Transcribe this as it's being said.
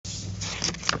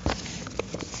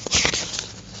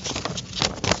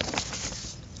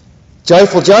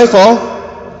Joyful, joyful.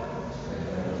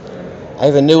 I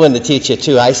have a new one to teach you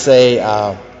too. I say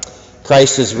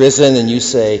Christ is risen, and you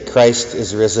say Christ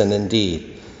is risen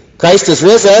indeed. Christ is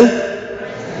risen.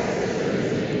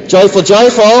 Joyful,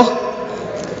 joyful.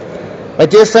 My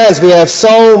dear friends, we have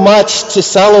so much to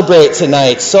celebrate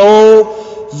tonight,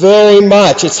 so very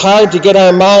much. It's hard to get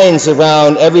our minds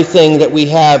around everything that we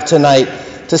have tonight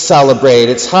to celebrate.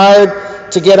 It's hard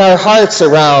to get our hearts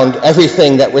around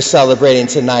everything that we're celebrating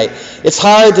tonight. It's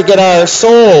hard to get our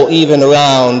soul even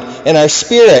around, and our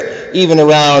spirit even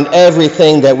around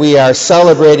everything that we are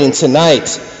celebrating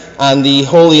tonight on the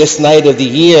holiest night of the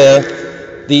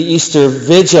year, the Easter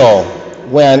Vigil,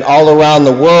 when all around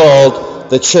the world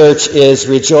the church is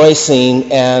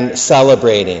rejoicing and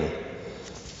celebrating.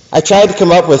 I tried to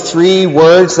come up with 3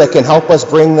 words that can help us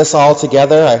bring this all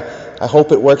together. I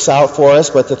hope it works out for us,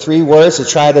 but the 3 words to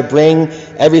try to bring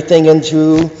everything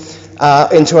into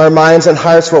our minds and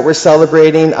hearts, what we're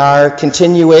celebrating, are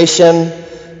continuation,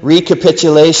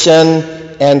 recapitulation,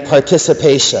 and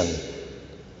participation.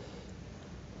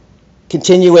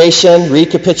 Continuation,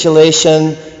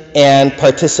 recapitulation, and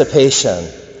participation.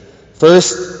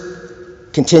 First,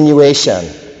 continuation.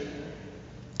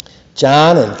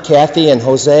 John and Kathy and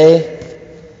Jose,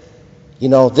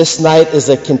 this night is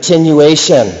a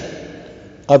continuation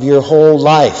of your whole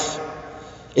life.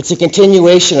 It's a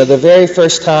continuation of the very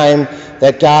first time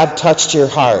that God touched your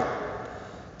heart.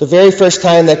 The very first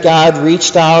time that God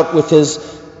reached out with his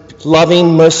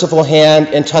loving, merciful hand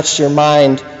and touched your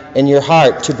mind and your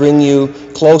heart to bring you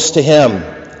close to him,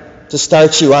 to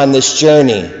start you on this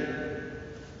journey.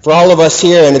 For all of us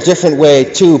here in a different way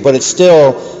too, but it's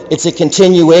a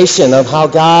continuation of how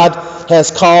God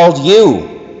has called you,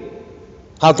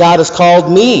 how God has called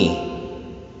me.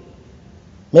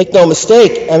 Make no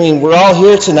mistake, we're all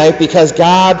here tonight because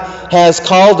God has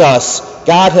called us.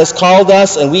 God has called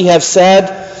us, and we have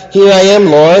said, "Here I am,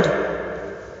 Lord.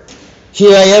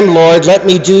 Here I am, Lord. Let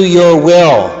me do your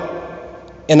will."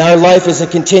 And our life is a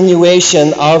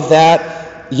continuation of that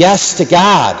yes to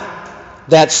God,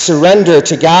 that surrender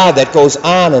to God that goes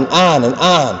on and on and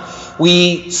on.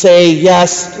 We say,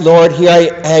 "Yes, Lord, here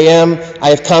I am. I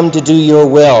have come to do your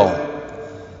will."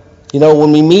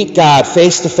 When we meet God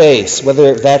face to face,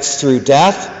 whether that's through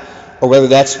death or whether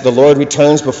that's the Lord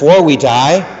returns before we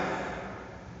die,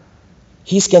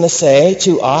 he's going to say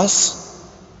to us,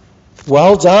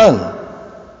 "Well done,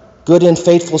 good and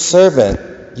faithful servant.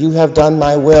 You have done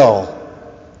my will.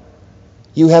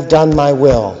 You have done my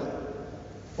will."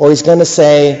 Or he's going to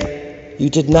say, "You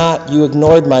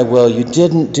ignored my will. You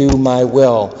didn't do my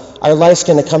will." Our life's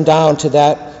going to come down to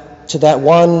that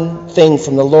one thing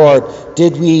from the Lord.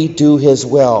 Did we do his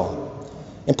will?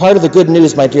 And part of the good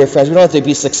news, my dear friends, we don't have to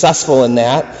be successful in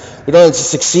that. We don't have to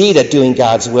succeed at doing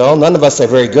God's will. None of us are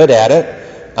very good at it.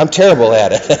 I'm terrible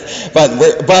at it.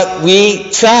 but we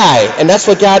try, and that's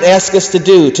what God asks us to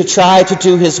do, to try to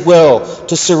do his will,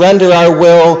 to surrender our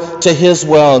will to his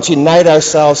will, and to unite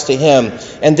ourselves to him.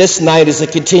 And this night is a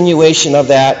continuation of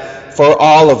that for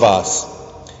all of us.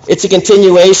 It's a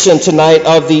continuation tonight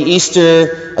of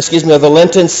the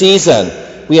Lenten season.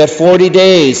 We had 40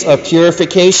 days of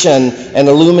purification and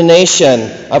illumination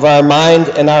of our mind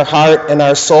and our heart and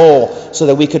our soul so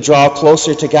that we could draw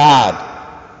closer to God.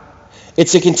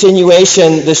 It's a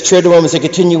continuation, this Triduum is a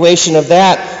continuation of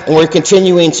that, and we're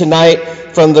continuing tonight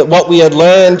from what we had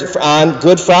learned on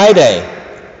Good Friday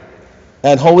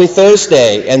and Holy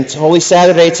Thursday and Holy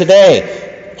Saturday today.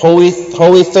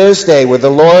 Holy Thursday, where the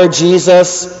Lord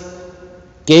Jesus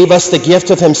gave us the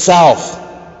gift of himself.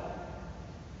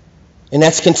 And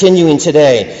that's continuing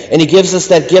today. And he gives us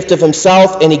that gift of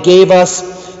himself, and he gave us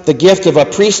the gift of a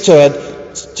priesthood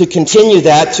to continue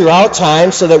that throughout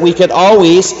time so that we could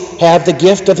always have the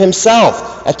gift of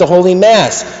himself at the Holy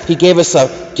Mass. He gave us a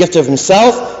gift of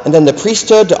himself and then the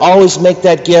priesthood to always make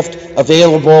that gift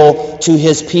available to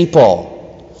his people.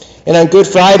 And on Good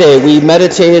Friday, we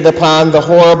meditated upon the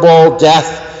horrible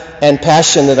death and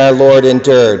passion that our Lord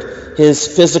endured, his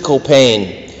physical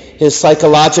pain, his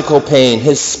psychological pain,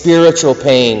 his spiritual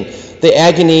pain, the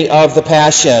agony of the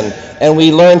passion. And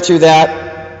we learned through that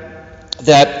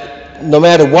no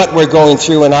matter what we're going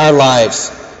through in our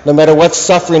lives, no matter what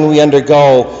suffering we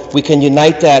undergo, we can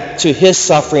unite that to his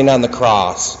suffering on the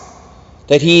cross,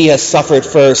 that he has suffered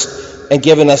first and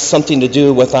given us something to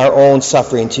do with our own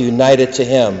suffering, to unite it to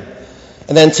him.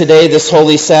 And then today, this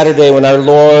Holy Saturday, when our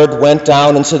Lord went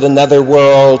down into the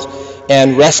netherworld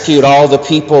and rescued all the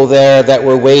people there that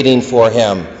were waiting for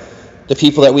him, the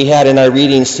people that we had in our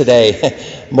readings today,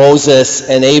 Moses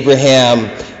and Abraham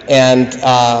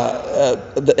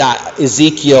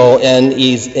Ezekiel and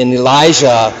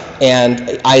Elijah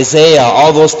and Isaiah,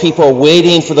 all those people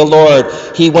waiting for the Lord,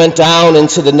 he went down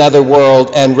into the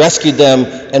netherworld and rescued them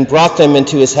and brought them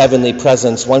into his heavenly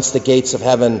presence once the gates of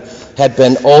heaven had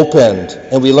been opened.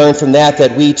 And we learn from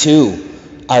that we too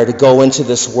are to go into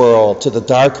this world, to the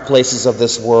dark places of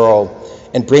this world,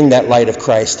 and bring that light of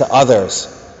Christ to others.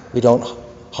 We don't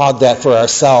hog that for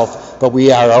ourselves, but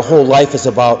our whole life is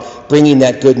about bringing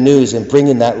that good news and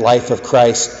bringing that life of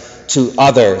Christ to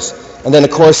others. And then,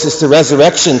 of course, it's the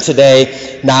resurrection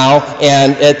today now,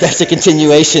 and that's a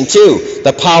continuation too.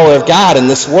 The power of God in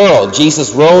this world.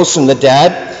 Jesus rose from the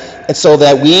dead, and so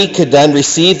that we could then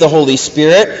receive the Holy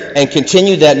Spirit and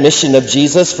continue that mission of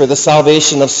Jesus for the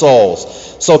salvation of souls.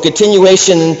 So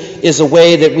continuation is a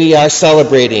way that we are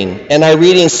celebrating. In our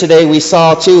readings today, we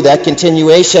saw too that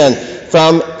continuation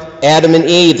from Adam and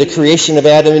Eve, the creation of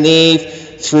Adam and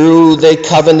Eve, through the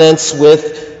covenants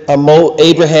with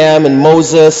Abraham and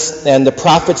Moses and the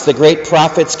prophets, the great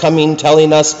prophets coming,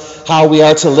 telling us how we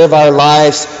are to live our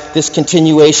lives, this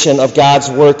continuation of God's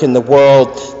work in the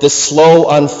world, this slow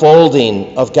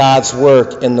unfolding of God's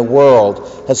work in the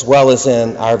world, as well as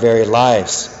in our very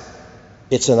lives.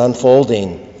 It's an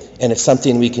unfolding, and it's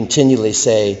something we continually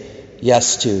say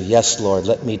yes to. Yes, Lord,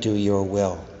 let me do your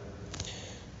will.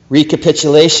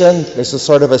 Recapitulation, there's a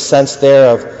sort of a sense there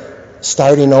of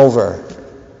starting over.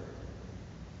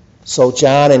 So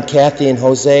John and Kathy and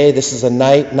Jose, this is a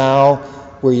night now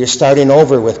where you're starting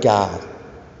over with God.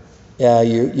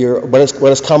 What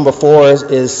has come before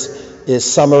is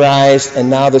summarized, and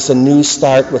now there's a new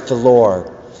start with the Lord.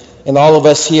 And all of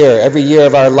us here, every year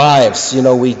of our lives,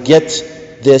 we get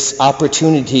this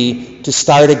opportunity to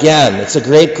start again. It's a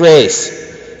great grace.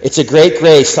 It's a great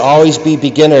grace to always be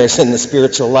beginners in the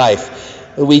spiritual life.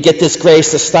 We get this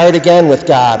grace to start again with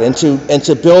God and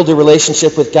to build a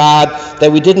relationship with God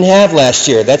that we didn't have last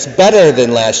year. That's better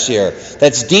than last year.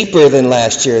 That's deeper than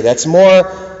last year. That's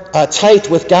more tight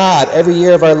with God. Every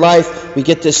year of our life, we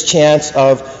get this chance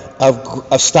of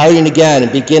starting again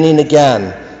and beginning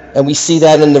again. And we see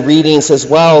that in the readings as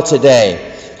well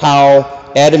today, how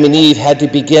Adam and Eve had to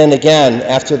begin again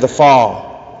after the fall,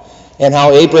 and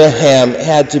how Abraham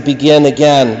had to begin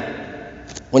again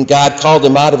when God called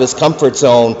him out of his comfort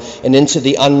zone and into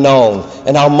the unknown,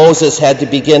 and how Moses had to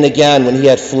begin again when he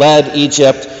had fled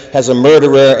Egypt as a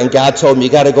murderer, and God told him, you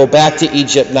got to go back to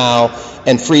Egypt now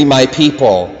and free my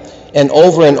people. And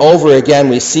over again,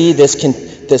 we see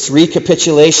this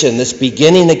recapitulation, this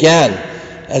beginning again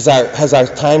as our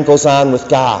time goes on with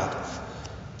God.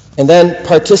 And then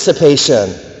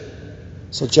participation.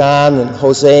 So John and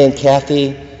Jose and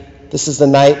Kathy, this is the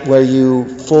night where you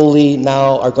fully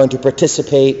now are going to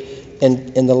participate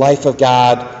in the life of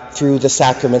God through the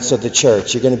sacraments of the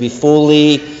church. You're going to be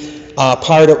fully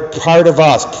part of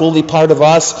us, fully part of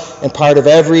us, and part of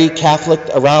every Catholic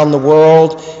around the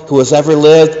world who has ever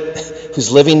lived,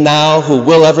 who's living now, who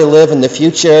will ever live in the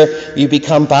future. You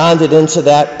become bonded into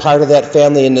that part of that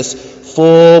family in this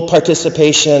full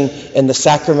participation in the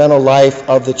sacramental life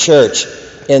of the church,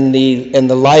 in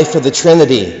the life of the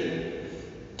Trinity.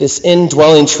 This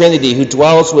indwelling Trinity who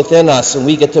dwells within us, and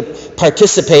we get to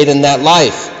participate in that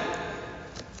life.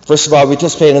 First of all, we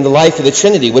participate in the life of the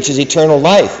Trinity, which is eternal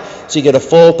life. So you get a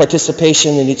full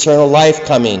participation in eternal life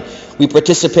coming. We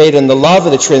participate in the love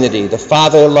of the Trinity. The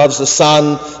Father loves the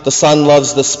Son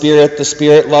loves the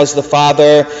Spirit loves the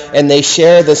Father, and they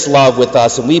share this love with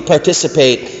us, and we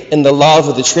participate in the love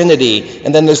of the Trinity.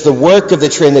 And then there's the work of the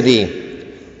Trinity,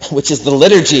 which is the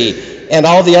liturgy, and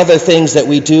all the other things that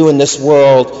we do in this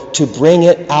world to bring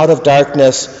it out of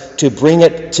darkness, to bring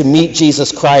it to meet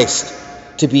Jesus Christ,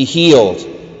 to be healed,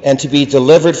 and to be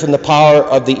delivered from the power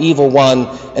of the evil one,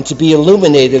 and to be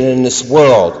illuminated in this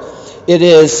world. It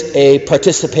is a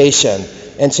participation.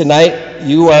 And tonight,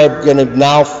 you are going to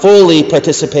now fully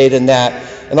participate in that.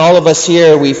 And all of us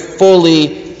here, we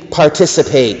fully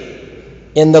participate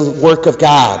in the work of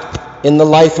God, in the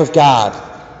life of God,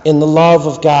 in the love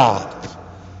of God.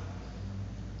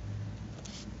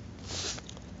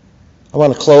 I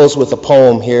want to close with a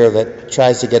poem here that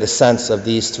tries to get a sense of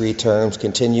these three terms: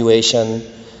 continuation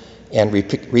and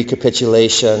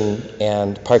recapitulation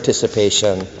and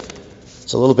participation.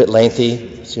 It's a little bit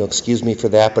lengthy, so you'll excuse me for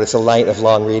that, but it's a night of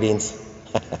long readings.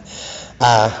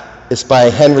 It's by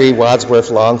Henry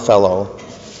Wadsworth Longfellow,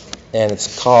 and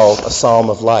it's called A Psalm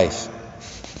of Life.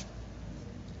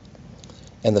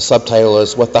 And the subtitle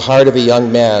is What the Heart of a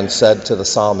Young Man Said to the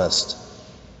Psalmist.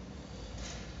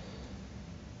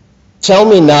 Tell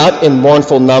me not in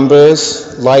mournful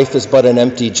numbers, life is but an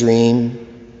empty dream,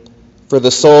 for the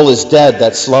soul is dead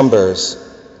that slumbers,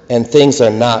 and things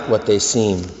are not what they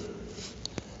seem.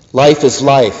 Life is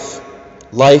life.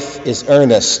 Life is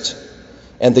earnest,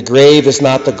 and the grave is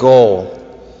not the goal.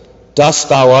 Dust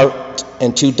thou art,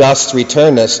 and to dust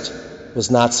returnest,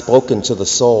 was not spoken to the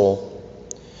soul.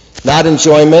 Not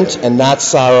enjoyment and not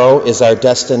sorrow is our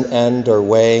destined end or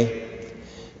way,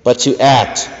 but to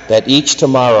act that each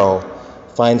tomorrow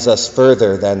finds us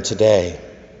further than today.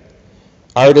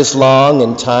 Art is long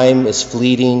and time is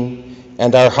fleeting,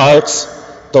 and our hearts,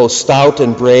 though stout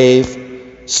and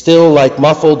brave, still like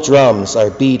muffled drums are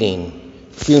beating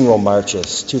funeral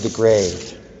marches to the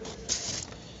grave.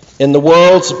 In the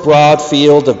world's broad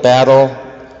field of battle,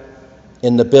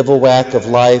 in the bivouac of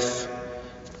life,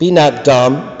 be not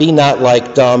dumb, be not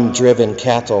like dumb, driven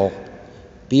cattle.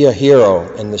 Be a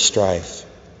hero in the strife.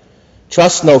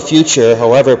 Trust no future,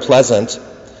 however pleasant.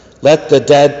 Let the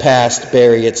dead past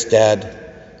bury its dead.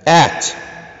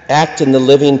 Act in the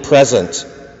living present,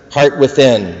 heart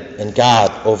within and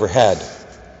God overhead.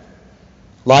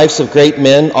 Lives of great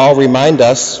men all remind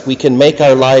us we can make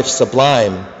our life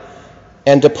sublime,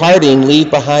 and departing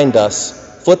leave behind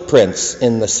us footprints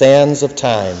in the sands of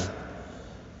time.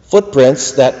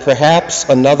 Footprints that perhaps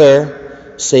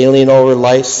another, sailing over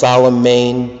life's solemn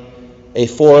main, a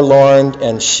forlorn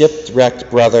and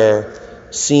shipwrecked brother,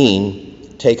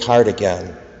 seen, take heart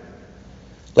again.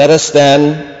 Let us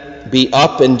then be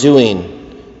up and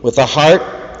doing, with a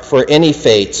heart for any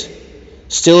fate,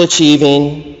 still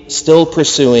achieving, still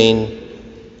pursuing,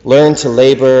 learn to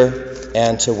labor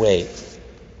and to wait.